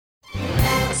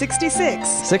66.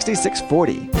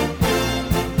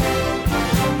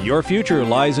 6640. Your future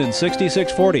lies in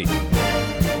 6640.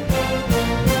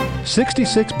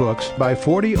 66 books by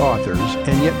 40 authors,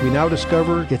 and yet we now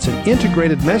discover it's an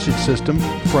integrated message system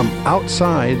from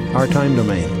outside our time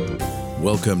domain.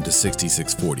 Welcome to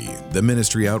 6640, the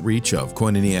ministry outreach of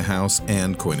Koinonia House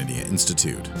and Koinonia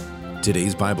Institute.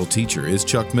 Today's Bible teacher is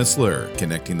Chuck Missler,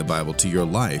 connecting the Bible to your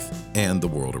life and the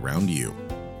world around you.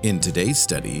 In today's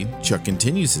study, Chuck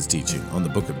continues his teaching on the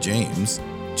book of James,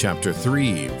 chapter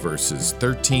 3, verses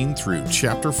 13 through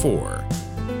chapter 4.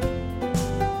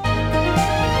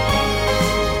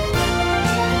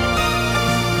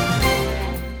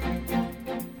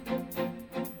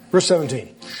 Verse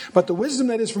 17. But the wisdom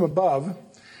that is from above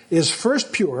is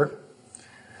first pure,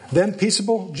 then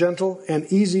peaceable, gentle, and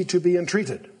easy to be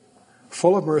entreated,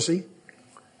 full of mercy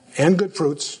and good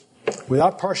fruits,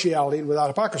 without partiality and without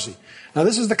hypocrisy. Now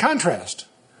this is the contrast.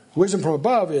 Wisdom from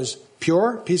above is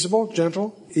pure, peaceable,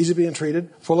 gentle, easy to be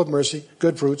entreated, full of mercy,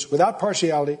 good fruits, without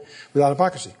partiality, without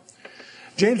hypocrisy.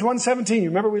 James 1:17, you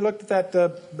remember we looked at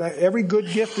that, every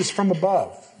good gift is from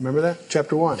above. Remember that?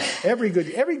 Chapter 1. Every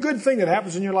good thing that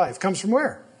happens in your life comes from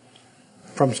where?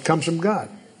 Comes from God.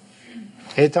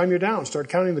 Anytime you're down, start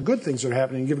counting the good things that are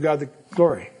happening and give God the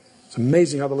glory. It's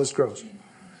amazing how the list grows.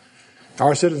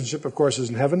 Our citizenship, of course, is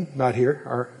in heaven, not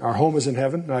here. Our home is in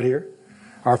heaven, not here.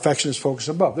 Our affection is focused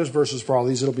above. There's verses for all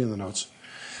these. It'll be in the notes.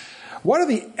 What are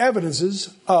the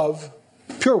evidences of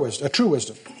pure wisdom, true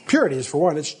wisdom? Purity is, for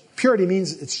one, purity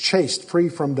means it's chaste, free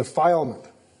from defilement.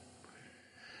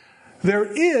 There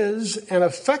is an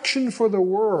affection for the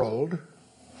world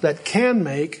that can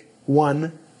make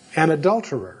one an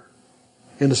adulterer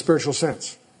in the spiritual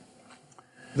sense.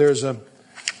 There's a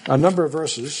number of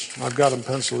verses. I've got them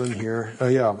penciled in here.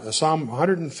 Psalm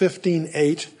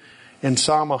 115:8 and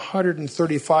Psalm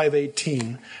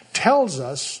 135:18 tells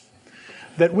us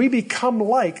that we become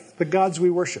like the gods we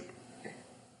worship.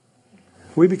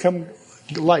 We become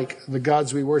like the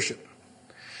gods we worship.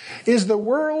 Is the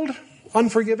world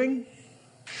unforgiving?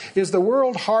 Is the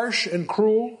world harsh and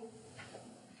cruel?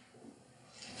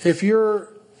 If you're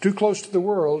too close to the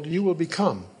world, you will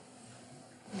become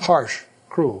harsh,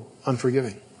 cruel,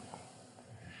 unforgiving.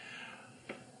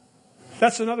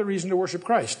 That's another reason to worship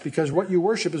Christ, because what you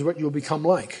worship is what you will become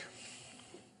like.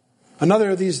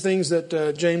 Another of these things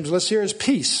that James lists here is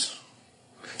peace.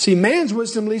 See, man's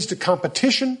wisdom leads to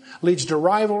competition, leads to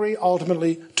rivalry,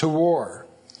 ultimately to war.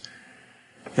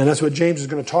 And that's what James is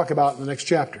going to talk about in the next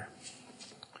chapter.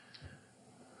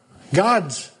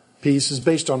 God's peace is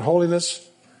based on holiness,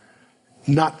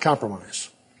 not compromise.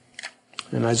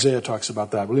 And Isaiah talks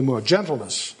about that. More.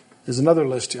 Gentleness is another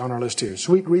list on our list here.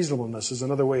 Sweet reasonableness is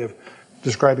another way of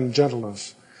describing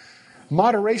gentleness.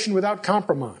 Moderation without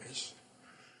compromise.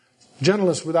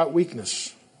 Gentleness without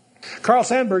weakness. Carl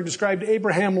Sandburg described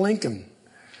Abraham Lincoln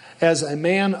as a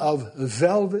man of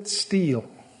velvet steel.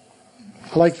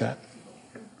 I like that.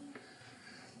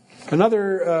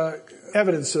 Another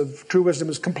evidence of true wisdom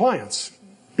is compliance.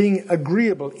 Being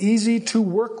agreeable, easy to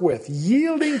work with,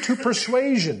 yielding to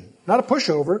persuasion. Not a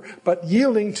pushover, but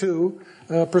yielding to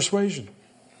persuasion.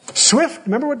 Swift,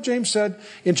 remember what James said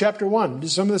in chapter 1.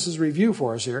 Some of this is review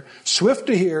for us here. Swift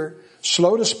to hear,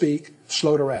 slow to speak,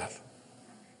 slow to wrath.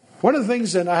 One of the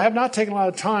things that I have not taken a lot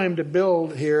of time to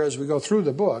build here as we go through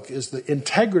the book is the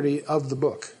integrity of the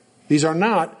book. These are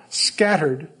not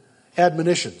scattered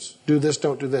admonitions. Do this,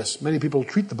 don't do this. Many people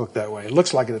treat the book that way. It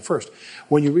looks like it at first.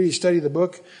 When you really study the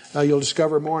book, you'll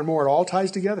discover more and more it all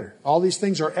ties together. All these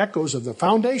things are echoes of the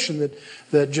foundation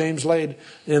that James laid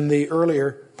in the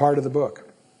earlier part of the book.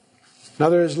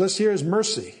 Another list here is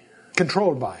mercy.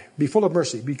 Controlled by. Be full of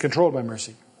mercy. Be controlled by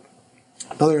mercy.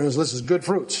 Another on his list is good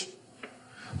fruits.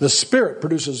 The Spirit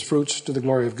produces fruits to the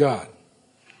glory of God.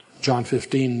 John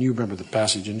 15, you remember the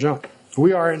passage in John.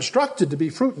 We are instructed to be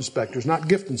fruit inspectors, not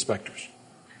gift inspectors.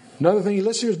 Another thing he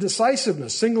lists here is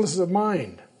decisiveness, singleness of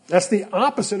mind. That's the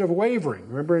opposite of wavering.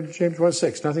 Remember in James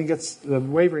 1:6, nothing gets the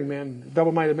wavering man,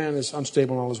 double-minded man is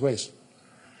unstable in all his ways.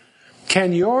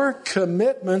 Can your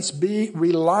commitments be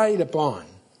relied upon?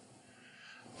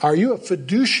 Are you a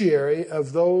fiduciary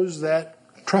of those that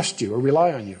trust you or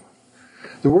rely on you?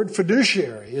 The word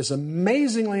fiduciary is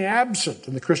amazingly absent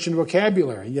in the Christian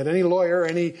vocabulary. Yet any lawyer,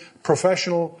 any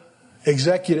professional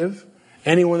executive,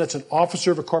 anyone that's an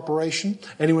officer of a corporation,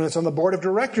 anyone that's on the board of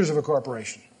directors of a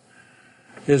corporation,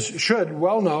 should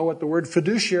well know what the word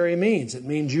fiduciary means. It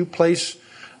means you place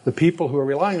the people who are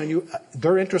relying on you,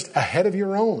 their interest ahead of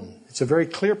your own. It's a very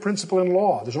clear principle in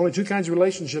law. There's only two kinds of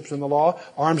relationships in the law,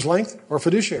 arm's length or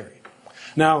fiduciary.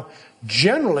 Now,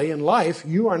 generally in life,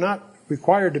 you are not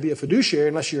required to be a fiduciary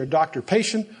unless you're a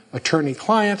doctor-patient,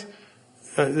 attorney-client.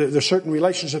 There are certain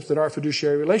relationships that are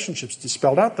fiduciary relationships. It's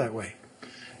spelled out that way.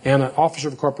 And an officer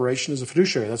of a corporation is a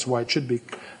fiduciary. That's why it should be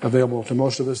available to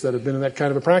most of us that have been in that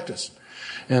kind of a practice.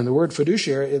 And the word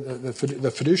fiduciary,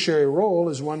 the fiduciary role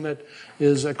is one that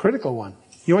is a critical one.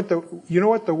 You know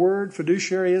what the word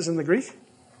fiduciary is in the Greek?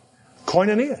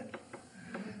 Koinonia.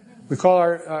 We call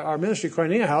our ministry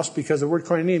Koinonia House because the word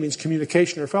koinonia means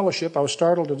communication or fellowship. I was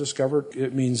startled to discover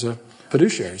it means a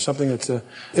fiduciary, something that's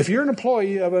if you're an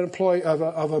employee of an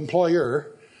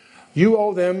employer, you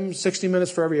owe them 60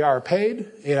 minutes for every hour paid,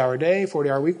 8-hour day,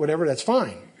 40-hour week, whatever, that's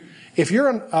fine. If you're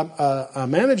a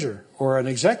manager or an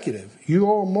executive, you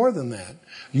owe more than that.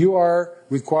 You are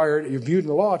required, you're viewed in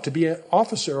the law, to be an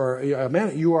officer or a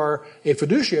manager. You are a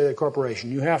fiduciary of the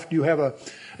corporation. You have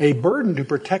a burden to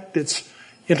protect its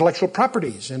intellectual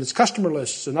properties and its customer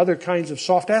lists and other kinds of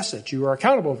soft assets. You are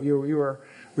accountable. You are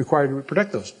required to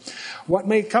protect those. What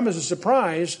may come as a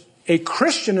surprise, a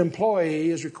Christian employee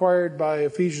is required by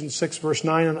Ephesians 6 verse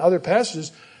 9 and other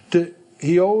passages the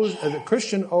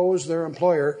Christian owes their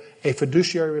employer a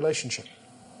fiduciary relationship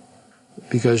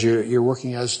because you're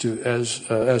working as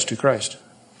to Christ.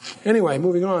 Anyway,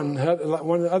 moving on.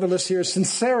 One of the other lists here is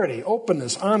sincerity,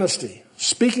 openness, honesty,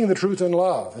 speaking the truth in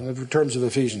love, in the terms of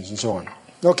Ephesians and so on.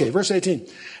 Okay, verse 18.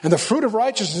 And the fruit of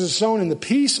righteousness is sown in the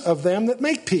peace of them that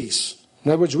make peace. In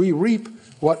other words, we reap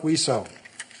what we sow.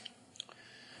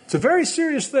 It's a very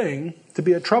serious thing to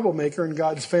be a troublemaker in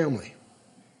God's family.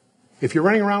 If you're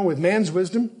running around with man's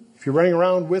wisdom, if you're running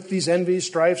around with these envies,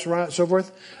 strifes, and so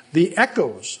forth, the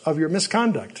echoes of your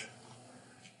misconduct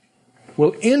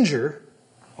will injure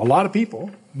a lot of people,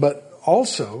 but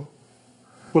also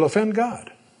will offend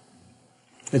God.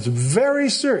 It's very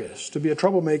serious to be a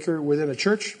troublemaker within a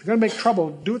church. If you're going to make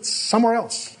trouble, do it somewhere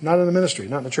else, not in the ministry,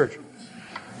 not in the church.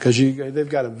 Because they've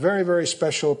got a very, very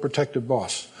special protective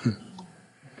boss.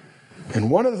 And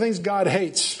one of the things God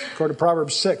hates, according to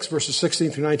Proverbs 6, verses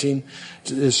 16 through 19,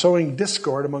 is sowing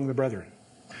discord among the brethren.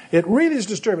 It really is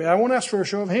disturbing. I won't ask for a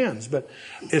show of hands, but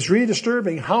it's really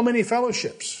disturbing how many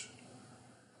fellowships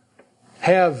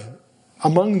have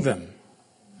among them,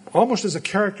 almost as a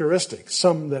characteristic,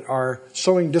 some that are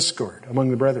sowing discord among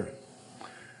the brethren.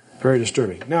 Very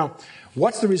disturbing. Now,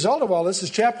 what's the result of all this is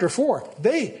chapter 4.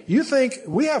 You think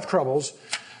we have troubles.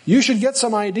 You should get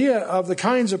some idea of the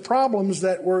kinds of problems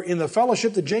that were in the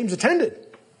fellowship that James attended.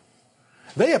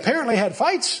 They apparently had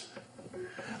fights.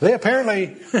 They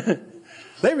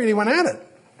really went at it,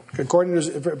 according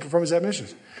from his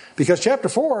admissions. Because chapter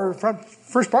 4,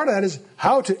 first part of that is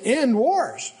how to end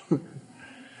wars. And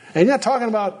he's not talking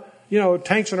about,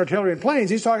 tanks and artillery and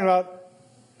planes. He's talking about,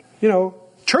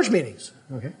 church meetings.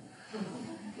 Okay.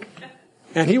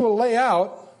 And he will lay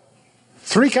out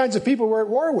 3 kinds of people we're at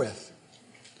war with.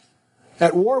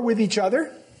 At war with each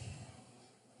other,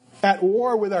 at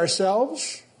war with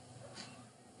ourselves,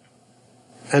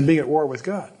 and being at war with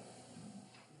God.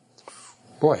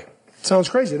 Boy, it sounds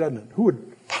crazy, doesn't it? Who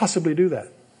would possibly do that?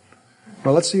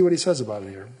 Well, let's see what he says about it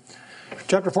here.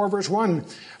 Chapter 4, verse 1.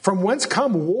 From whence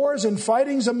come wars and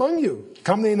fightings among you?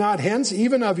 Come they not hence,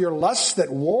 even of your lusts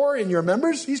that war in your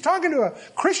members? He's talking to a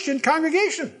Christian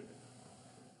congregation.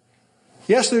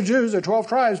 Yes, they're Jews, they're 12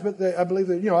 tribes, but I believe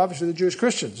that, obviously they're Jewish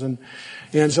Christians. And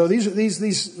so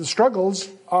these struggles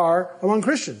are among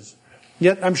Christians.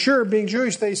 Yet, I'm sure, being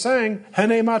Jewish, they sang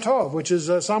Hene Matov, which is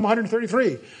Psalm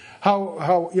 133.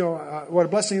 What a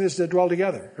blessing it is to dwell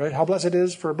together, right? How blessed it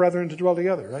is for brethren to dwell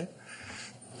together,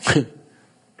 right?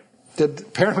 That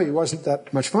apparently wasn't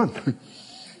that much fun.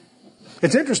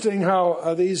 It's interesting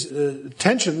how these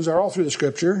tensions are all through the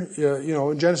Scripture.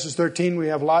 In Genesis 13, we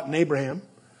have Lot and Abraham,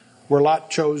 where Lot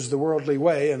chose the worldly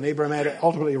way, and Abraham had to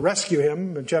ultimately rescue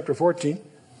him in chapter 14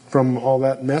 from all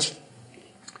that mess.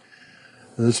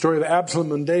 The story of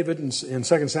Absalom and David in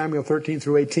 2 Samuel 13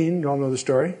 through 18, you all know the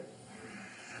story.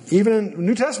 Even in the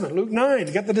New Testament, Luke 9,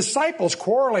 you got the disciples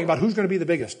quarreling about who's going to be the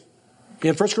biggest.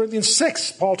 In 1 Corinthians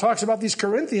 6, Paul talks about these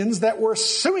Corinthians that were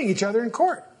suing each other in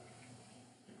court.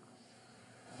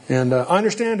 And I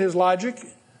understand his logic.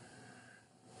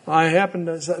 There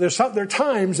are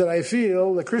times that I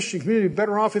feel the Christian community would be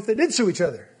better off if they did sue each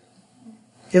other.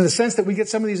 In the sense that we get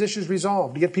some of these issues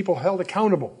resolved, to get people held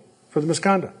accountable for the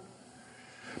misconduct.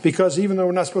 Because even though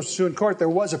we're not supposed to sue in court, there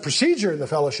was a procedure in the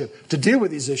fellowship to deal with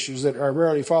these issues that are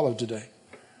rarely followed today.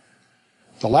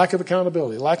 The lack of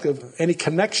accountability, lack of any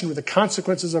connection with the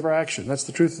consequences of our action. That's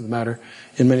the truth of the matter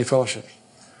in many fellowships.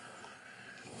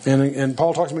 And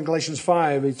Paul talks about in Galatians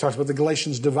 5, he talks about the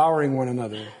Galatians devouring one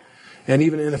another. And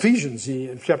even in Ephesians,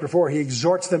 in chapter 4, he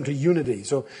exhorts them to unity.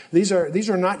 So these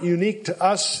are not unique to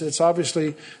us. It's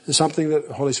obviously something that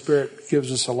the Holy Spirit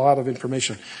gives us a lot of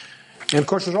information. And of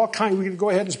course, there's all kinds. We can go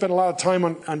ahead and spend a lot of time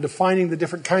on defining the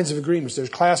different kinds of agreements. There's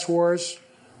class wars,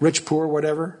 rich, poor,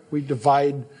 whatever. We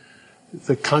divide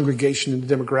the congregation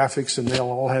into demographics, and they'll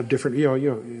all have different, you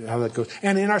know how that goes.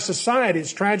 And in our society,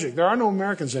 it's tragic. There are no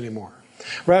Americans anymore.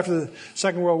 Right after the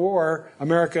Second World War,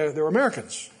 there were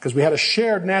Americans, because we had a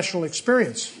shared national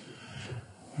experience.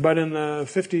 But in the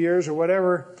 50 years or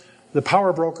whatever, the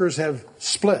power brokers have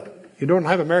split. You don't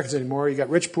have Americans anymore. You got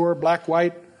rich, poor, black,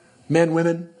 white, men,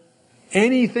 women.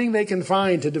 Anything they can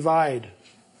find to divide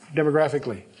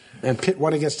demographically and pit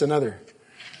one against another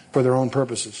for their own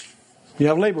purposes. You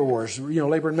have labor wars,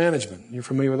 labor and management. You're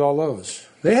familiar with all those.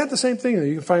 They have the same thing.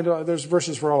 You can find, there's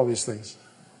verses for all of these things.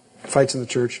 Fights in the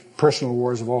church, personal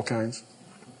wars of all kinds.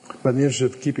 But in the interest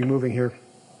of keeping moving here,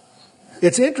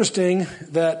 it's interesting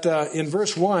that in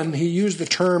verse 1, he used the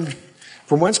term,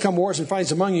 "From whence come wars and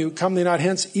fights among you? Come they not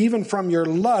hence, even from your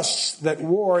lusts that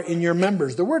war in your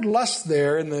members." The word lust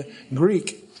there in the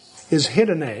Greek is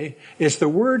hedone. It's the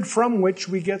word from which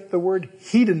we get the word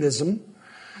hedonism,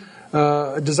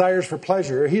 desires for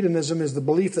pleasure. Hedonism is the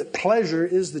belief that pleasure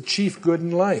is the chief good in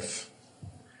life.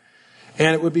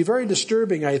 And it would be very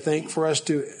disturbing, I think, for us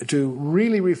to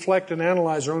really reflect and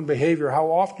analyze our own behavior,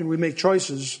 how often we make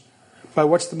choices by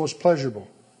what's the most pleasurable.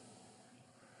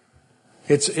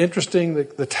 It's interesting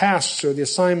that the tasks or the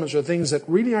assignments or things that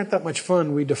really aren't that much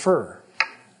fun, we defer.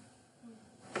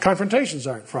 Confrontations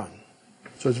aren't fun.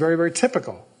 So it's very, very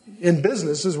typical in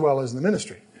business as well as in the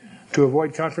ministry to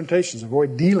avoid confrontations,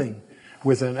 avoid dealing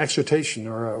with an exhortation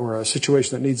or a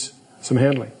situation that needs some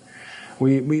handling.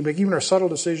 We make even our subtle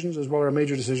decisions as well as our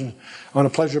major decisions on a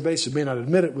pleasure basis. We may not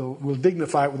admit it. We'll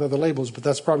dignify it with other labels, but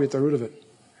that's probably at the root of it.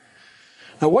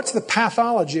 Now, what's the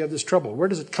pathology of this trouble? Where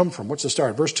does it come from? What's the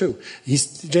start? Verse 2.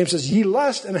 James says, "Ye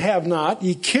lust and have not.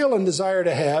 Ye kill and desire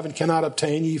to have and cannot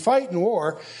obtain. Ye fight and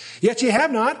war. Yet ye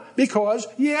have not because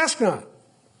ye ask not."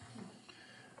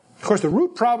 Of course, the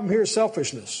root problem here is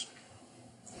selfishness.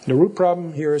 The root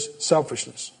problem here is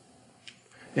selfishness.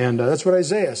 And that's what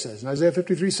Isaiah says in Isaiah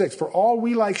 53:6. "For all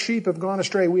we like sheep have gone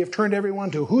astray. We have turned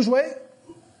everyone to whose way?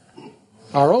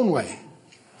 Our own way."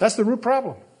 That's the root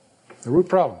problem. The root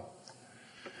problem.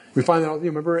 We find that,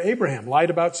 remember Abraham lied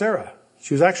about Sarah.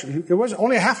 It was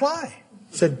only a half lie.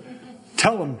 He said,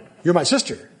 "Tell them you're my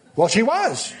sister." Well, she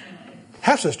was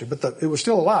half-sister, but it was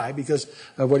still a lie because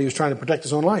of what he was trying to protect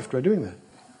his own life by doing that.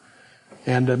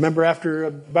 And remember after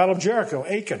the Battle of Jericho,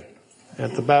 Achan,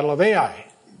 at the Battle of Ai,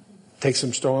 takes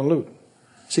some stolen loot.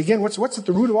 See, again, what's at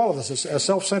the root of all of this? A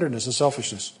self-centeredness, a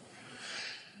selfishness.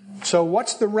 So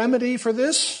what's the remedy for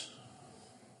this?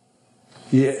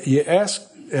 Ye ask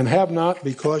and have not,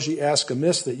 because ye ask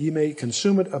amiss, that ye may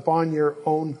consume it upon your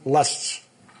own lusts.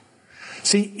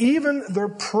 See, even their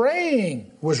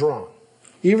praying was wrong.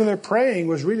 Even their praying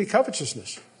was really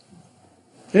covetousness.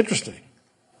 Interesting.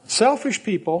 Selfish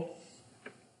people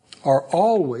are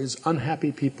always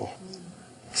unhappy people.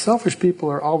 Selfish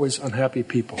people are always unhappy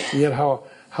people. Yet how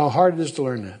hard it is to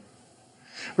learn that.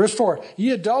 Verse 4,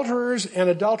 "Ye adulterers and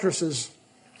adulteresses,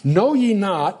 know ye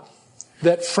not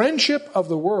that friendship of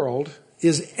the world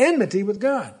is enmity with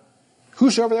God?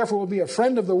 Whosoever therefore will be a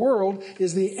friend of the world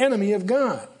is the enemy of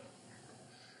God."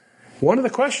 One of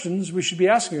the questions we should be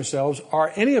asking ourselves,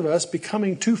 are any of us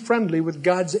becoming too friendly with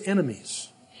God's enemies?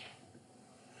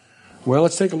 Well,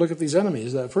 let's take a look at these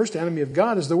enemies. The first enemy of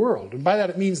God is the world. And by that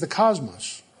it means the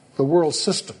cosmos, the world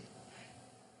system.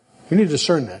 We need to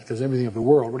discern that, because everything of the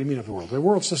world, what do you mean of the world? The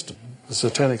world system, the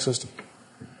satanic system.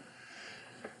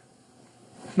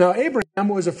 Now, Abraham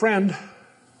was a friend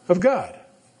of God.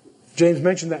 James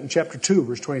mentioned that in chapter 2,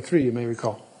 verse 23, you may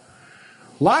recall.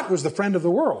 Lot was the friend of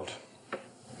the world.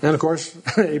 And of course,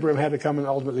 Abraham had to come and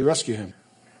ultimately rescue him.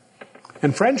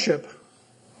 And friendship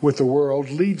with the world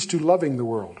leads to loving the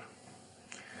world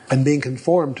and being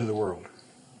conformed to the world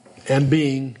and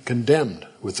being condemned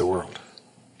with the world.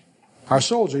 Our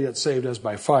souls are yet saved as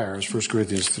by fire, as 1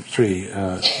 Corinthians 3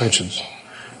 mentions.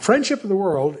 Friendship with the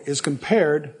world is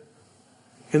compared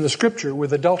in the Scripture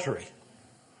with adultery.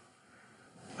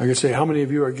 I could say, how many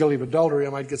of you are guilty of adultery? I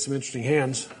might get some interesting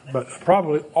hands, but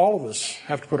probably all of us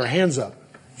have to put our hands up.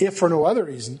 If for no other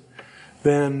reason,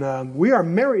 then we are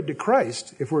married to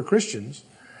Christ if we're Christians,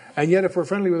 and yet if we're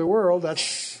friendly with the world,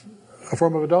 that's a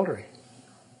form of adultery.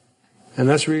 And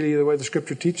that's really the way the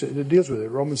Scripture deals with it.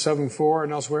 Romans 7:4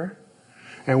 and elsewhere.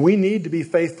 And we need to be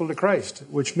faithful to Christ,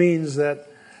 which means that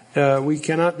we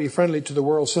cannot be friendly to the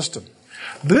world system.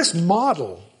 This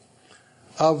model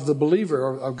of the believer,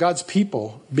 or of God's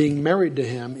people being married to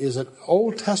Him, is an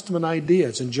Old Testament idea.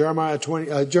 It's in Jeremiah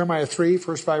 3,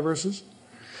 first 5 verses.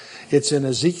 It's in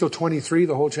Ezekiel 23,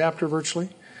 the whole chapter virtually.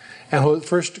 And the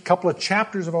first couple of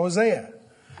chapters of Hosea.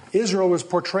 Israel was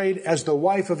portrayed as the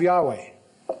wife of Yahweh.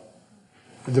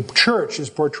 The church is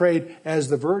portrayed as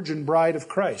the virgin bride of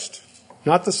Christ.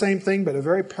 Not the same thing, but a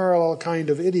very parallel kind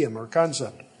of idiom or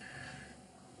concept.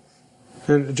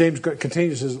 And James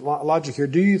continues his logic here.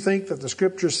 Do you think that the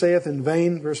Scripture saith in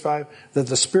vain, verse 5, that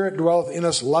the Spirit dwelleth in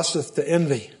us, lusteth to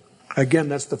envy? Again,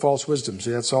 that's the false wisdom.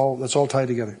 See, that's all tied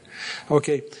together.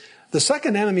 Okay. The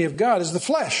second enemy of God is the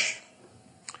flesh.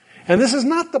 And this is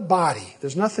not the body.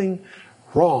 There's nothing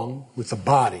wrong with the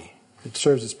body. It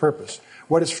serves its purpose.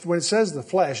 When it says the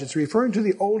flesh, it's referring to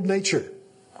the old nature.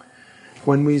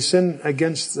 When we sin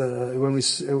against,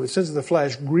 sins of the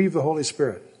flesh, grieve the Holy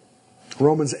Spirit.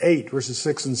 Romans 8, verses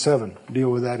 6 and 7 deal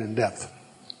with that in depth.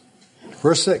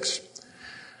 Verse 6.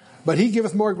 But He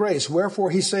giveth more grace.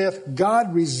 Wherefore He saith,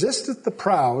 God resisteth the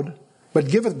proud, but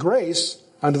giveth grace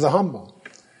unto the humble.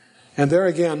 And there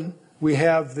again, we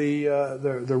have the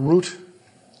root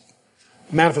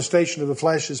manifestation of the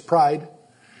flesh is pride.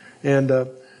 And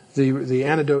the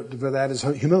antidote for that is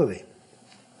humility.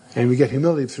 And we get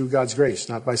humility through God's grace,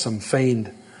 not by some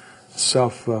feigned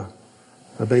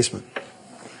self-abasement.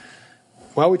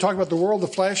 Well, we talked about the world, the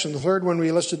flesh, and the third one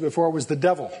we listed before was the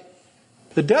devil.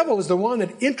 The devil is the one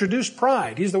that introduced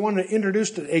pride. He's the one that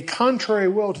introduced a contrary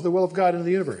will to the will of God in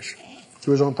the universe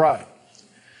through his own pride.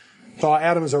 Saw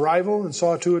Adam as a rival and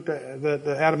saw to it that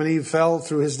Adam and Eve fell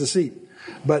through his deceit.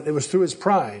 But it was through his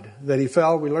pride that he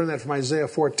fell. We learned that from Isaiah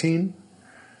 14.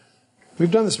 We've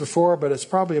done this before, but it's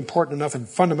probably important enough and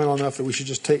fundamental enough that we should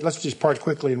let's just part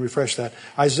quickly and refresh that.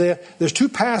 Isaiah, there's two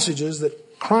passages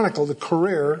that chronicle the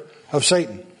career of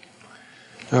Satan,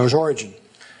 his origin.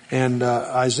 And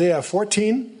Isaiah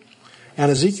 14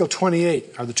 and Ezekiel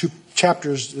 28 are the two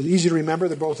chapters. Easy to remember.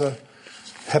 They're both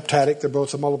heptatic. They're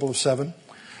both a multiple of 7.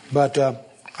 But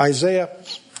Isaiah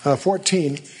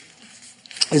 14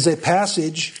 is a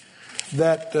passage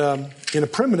that, in a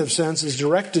primitive sense, is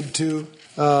directed to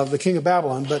the king of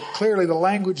Babylon. But clearly the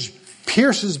language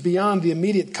pierces beyond the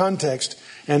immediate context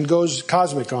and goes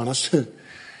cosmic on us.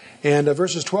 And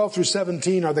verses 12 through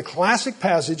 17 are the classic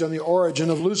passage on the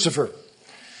origin of Lucifer.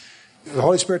 The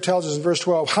Holy Spirit tells us in verse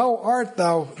 12, how art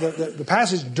thou, the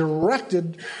passage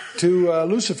directed to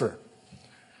Lucifer.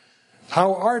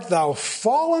 How art thou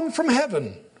fallen from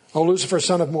heaven, O Lucifer,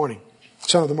 son of the morning.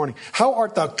 How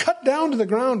art thou cut down to the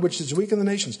ground, which is weak in the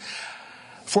nations?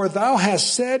 For thou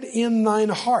hast said in thine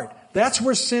heart. That's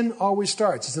where sin always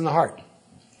starts. It's in the heart.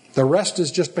 The rest is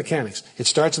just mechanics. It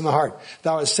starts in the heart.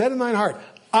 Thou hast said in thine heart,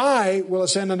 I will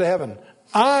ascend unto heaven.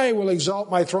 I will exalt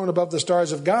my throne above the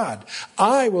stars of God.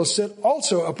 I will sit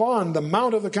also upon the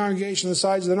mount of the congregation on the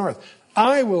sides of the north.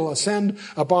 I will ascend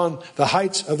upon the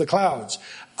heights of the clouds.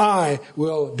 I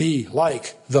will be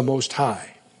like the Most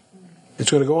High. It's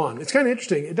going to go on. It's kind of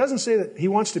interesting. It doesn't say that he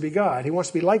wants to be God. He wants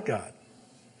to be like God.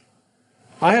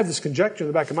 I have this conjecture in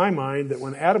the back of my mind that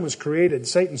when Adam was created,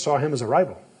 Satan saw him as a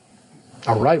rival.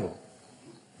 A rival.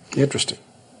 Interesting.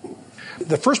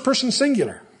 The first person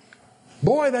singular.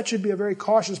 Boy, that should be a very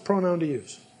cautious pronoun to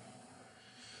use.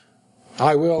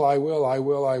 I will, I will, I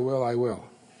will, I will, I will.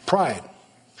 Pride.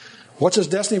 What's his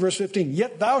destiny? Verse 15.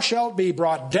 Yet thou shalt be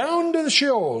brought down to the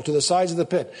Sheol, to the sides of the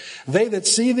pit. They that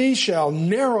see thee shall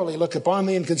narrowly look upon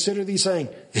thee and consider thee, saying,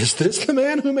 is this the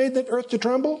man who made the earth to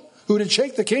tremble? Who did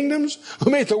shake the kingdoms?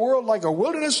 Who made the world like a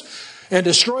wilderness and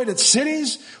destroyed its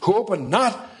cities? Who opened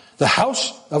not the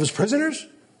house of his prisoners?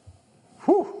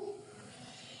 Whew.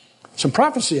 Some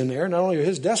prophecy in there, not only of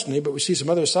his destiny, but we see some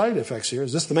other side effects here.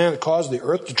 Is this the man that caused the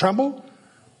earth to tremble?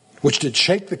 Which did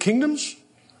shake the kingdoms?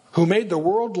 Who made the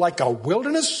world like a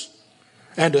wilderness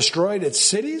and destroyed its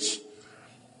cities?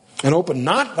 And opened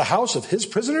not the house of his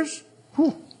prisoners?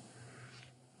 Whew.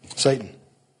 Satan,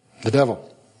 the devil.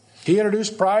 He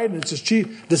introduced pride, and it's his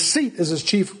chief. Deceit is his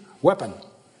chief weapon.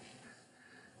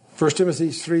 1 Timothy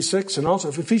 3:6 and also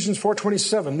Ephesians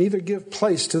 4:27. Neither give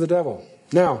place to the devil.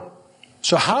 Now,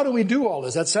 so how do we do all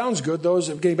this? That sounds good. Those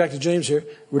getting back to James here.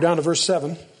 We're down to verse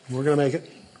 7. We're going to make it.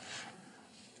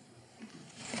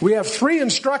 We have 3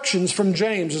 instructions from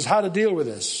James as how to deal with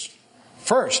this.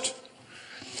 First,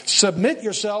 submit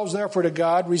yourselves therefore to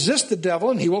God, resist the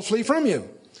devil, and he will flee from you.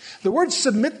 The word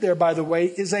submit there, by the way,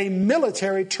 is a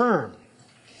military term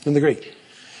in the Greek.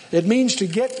 It means to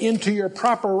get into your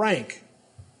proper rank.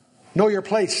 Know your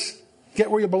place.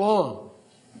 Get where you belong.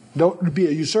 Don't be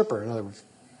a usurper, in other words.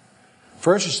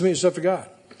 First, you submit yourself to God.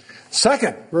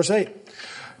 Second, verse 8.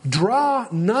 Draw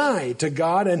nigh to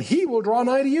God, and He will draw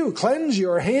nigh to you. Cleanse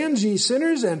your hands, ye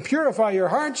sinners, and purify your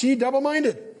hearts, ye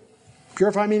double-minded.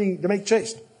 Purify meaning to make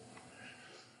chaste.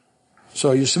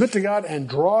 So you submit to God and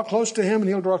draw close to Him, and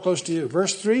He'll draw close to you.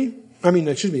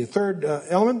 The third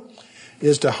element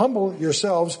is to humble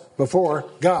yourselves before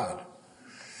God.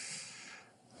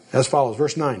 As follows,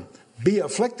 verse 9. Be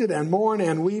afflicted and mourn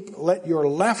and weep. Let your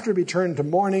laughter be turned to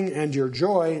mourning and your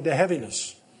joy to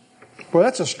heaviness. Well,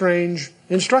 that's a strange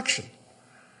instruction.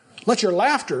 Let your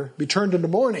laughter be turned into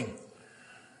mourning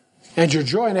and your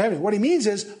joy into heaviness. What he means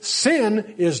is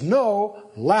sin is no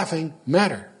laughing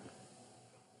matter.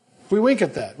 We wink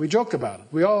at that. We joke about it.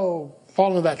 We all fall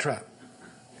into that trap.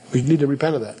 We need to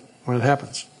repent of that when it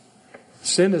happens.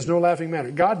 Sin is no laughing matter.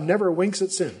 God never winks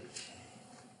at sin.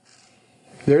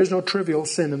 There is no trivial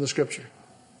sin in the Scripture.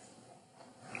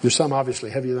 There's some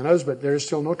obviously heavier than others, but there is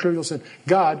still no trivial sin.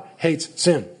 God hates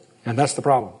sin, and that's the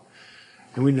problem.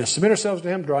 And we need to submit ourselves to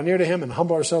Him, draw near to Him, and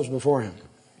humble ourselves before Him.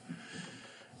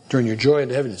 Turn your joy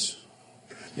into heaviness.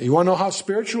 You want to know how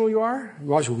spiritual you are?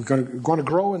 We're going to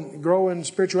grow in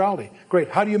spirituality. Great.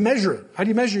 How do you measure it? How do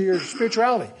you measure your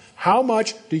spirituality? How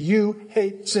much do you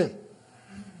hate sin?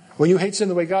 When you hate sin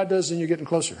the way God does, then you're getting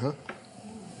closer, huh?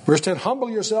 Verse 10, humble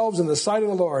yourselves in the sight of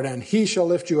the Lord, and He shall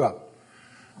lift you up.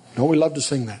 Don't we love to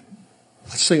sing that?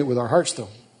 Let's sing it with our hearts, though.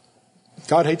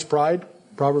 God hates pride.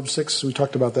 Proverbs 6, we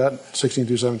talked about that, 16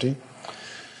 through 17.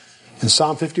 In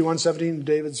Psalm 51:17,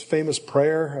 David's famous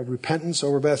prayer of repentance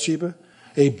over Bathsheba.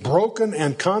 A broken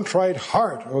and contrite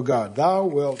heart, O God, Thou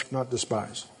wilt not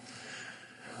despise.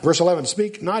 Verse 11,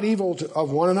 speak not evil of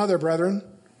one another, brethren.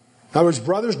 In other words,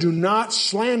 brothers, do not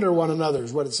slander one another,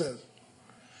 is what it says.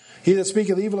 He that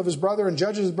speaketh evil of his brother and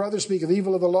judges his brother speaketh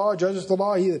evil of the law, judgeth the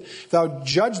law. He that thou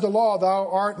judge the law, thou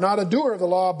art not a doer of the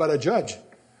law, but a judge.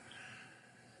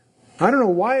 I don't know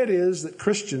why it is that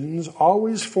Christians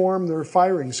always form their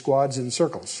firing squads in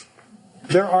circles.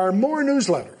 There are more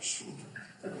newsletters,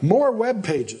 more web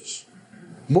pages,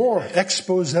 more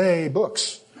expose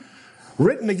books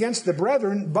written against the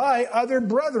brethren by other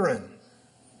brethren.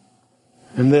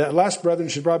 And the last brethren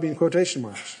should probably be in quotation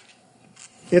marks.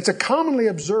 It's a commonly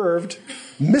observed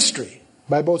mystery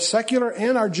by both secular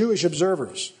and our Jewish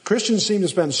observers. Christians seem to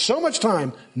spend so much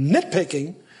time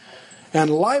nitpicking and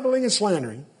libeling and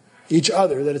slandering each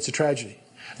other that it's a tragedy.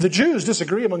 The Jews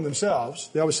disagree among themselves.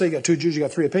 They always say you got two Jews, you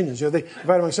got three opinions. They fight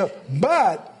among themselves.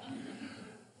 But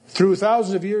through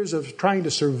thousands of years of trying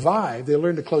to survive, they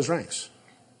learn to close ranks.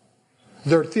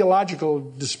 Their theological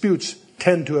disputes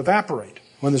tend to evaporate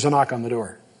when there's a knock on the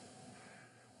door.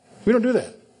 We don't do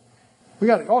that. We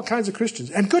got all kinds of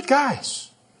Christians and good guys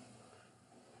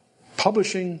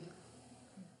publishing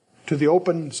to the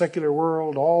open secular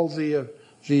world all the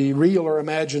real or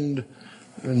imagined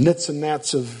nits and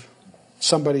gnats of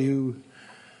somebody who,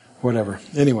 whatever.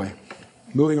 Anyway,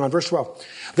 moving on. Verse 12.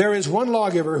 There is one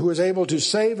lawgiver who is able to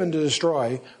save and to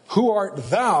destroy. Who art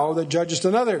thou that judgest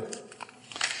another?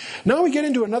 Now we get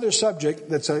into another subject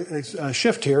that's a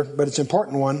shift here, but it's an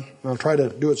important one. I'll try to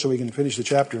do it so we can finish the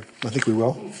chapter. I think we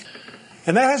will.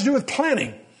 And that has to do with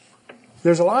planning.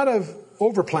 There's a lot of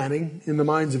over-planning in the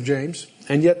minds of James,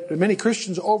 and yet many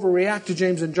Christians overreact to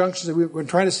James' injunctions. We're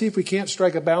trying to see if we can't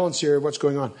strike a balance here of what's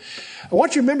going on. I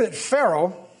want you to remember that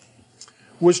Pharaoh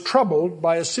was troubled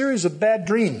by a series of bad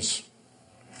dreams.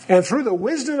 And through the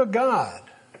wisdom of God,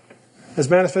 as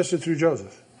manifested through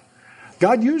Joseph,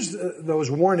 God used those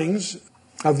warnings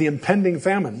of the impending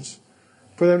famines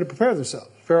for them to prepare themselves.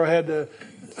 Pharaoh had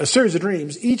a series of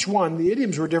dreams. Each one, the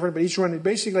idioms were different, but each one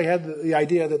basically had the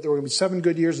idea that there were going to be 7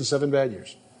 good years and 7 bad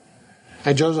years.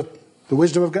 And Joseph, the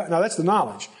wisdom of God, now that's the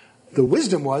knowledge. The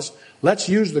wisdom was, let's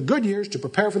use the good years to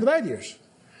prepare for the bad years.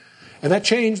 And that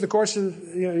changed the course of,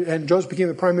 and Joseph became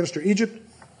the prime minister of Egypt,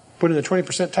 put in a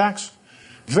 20% tax.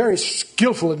 Very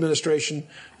skillful administration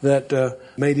that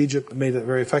made it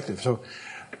very effective. So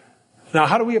now,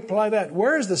 how do we apply that?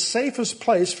 Where is the safest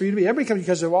place for you to be? Everybody,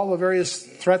 because of all the various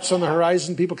threats on the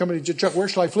horizon, people coming to Chuck, where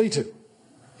shall I flee to?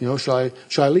 Shall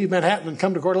I leave Manhattan and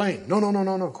come to Coeur d'Alene? No.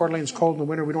 Coeur d'Alene's cold in the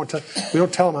winter. We don't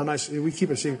tell them how nice. We keep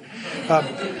it secret.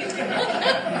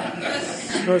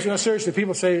 No, seriously,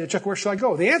 people say, Chuck, where shall I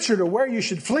go? The answer to where you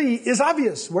should flee is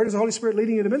obvious. Where does the Holy Spirit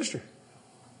leading you to minister?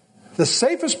 The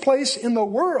safest place in the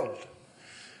world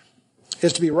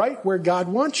is to be right where God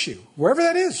wants you, wherever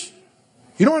that is.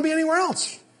 You don't want to be anywhere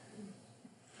else.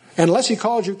 Unless He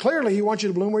calls you clearly, He wants you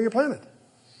to bloom where you're planted.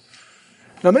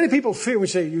 Now, many people fear, we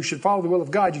say you should follow the will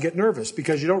of God, you get nervous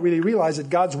because you don't really realize that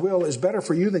God's will is better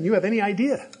for you than you have any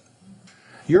idea.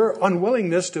 Your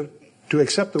unwillingness to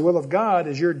accept the will of God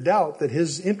is your doubt that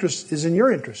His interest is in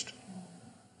your interest.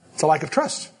 It's a lack of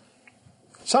trust.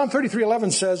 Psalm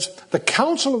 33:11 says, "The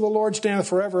counsel of the Lord standeth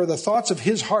forever, the thoughts of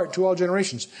his heart to all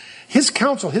generations." His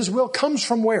counsel, his will comes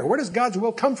from where? Where does God's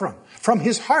will come from? From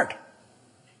his heart.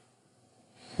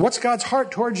 What's God's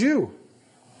heart towards you?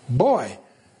 Boy,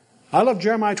 I love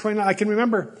Jeremiah 29. I can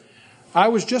remember I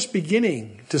was just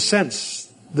beginning to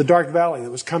sense the dark valley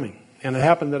that was coming. And it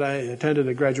happened that I attended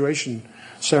a graduation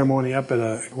ceremony up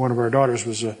at one of our daughters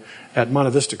was at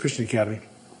Monte Vista Christian Academy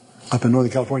up in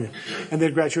Northern California. And they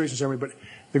had a graduation ceremony. But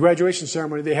the graduation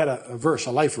ceremony, they had a verse,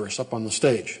 a life verse up on the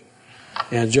stage.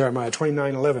 And Jeremiah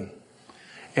 29:11.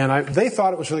 And they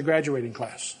thought it was for the graduating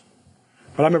class.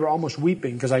 But I remember almost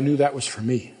weeping because I knew that was for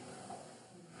me.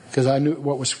 Because I knew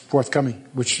what was forthcoming,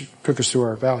 which took us through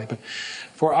our valley. But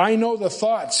for I know the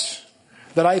thoughts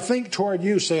that I think toward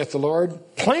you, saith the Lord,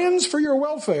 plans for your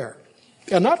welfare,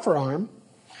 and not for harm,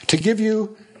 to give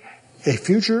you a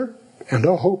future and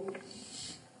a hope.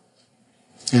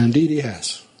 And indeed he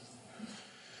has.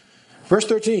 Verse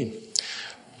 13.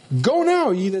 Go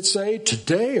now, ye that say,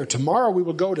 today or tomorrow we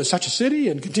will go to such a city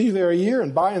and continue there a year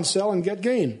and buy and sell and get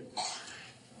gain.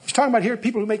 He's talking about here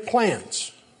people who make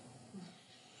plans.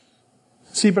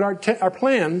 See, but our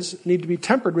plans need to be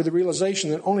tempered with the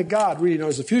realization that only God really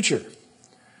knows the future.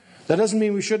 That doesn't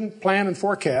mean we shouldn't plan and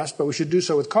forecast, but we should do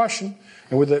so with caution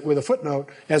and with a footnote,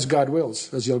 as God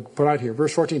wills, as he'll put out here.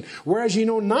 Verse 14, whereas ye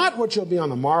know not what shall be on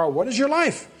the morrow, what is your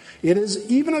life? It is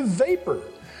even a vapor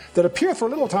that appeareth for a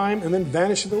little time and then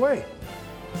vanisheth away.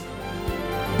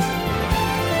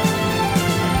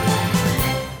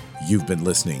 You've been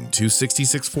listening to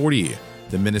 6640,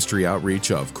 the ministry outreach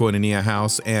of Koinonia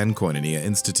House and Koinonia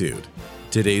Institute.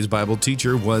 Today's Bible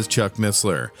teacher was Chuck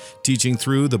Missler, teaching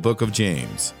through the book of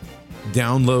James.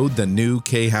 Download the new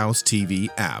K-House TV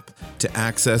app to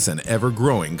access an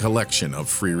ever-growing collection of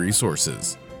free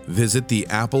resources. Visit the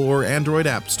Apple or Android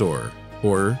App Store,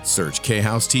 or search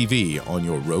K-House TV on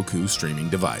your Roku streaming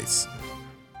device.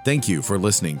 Thank you for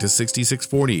listening to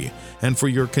 6640 and for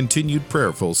your continued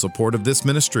prayerful support of this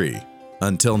ministry.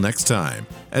 Until next time,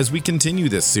 as we continue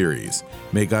this series,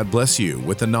 may God bless you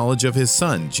with the knowledge of His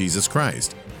Son, Jesus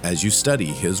Christ, as you study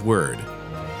His Word.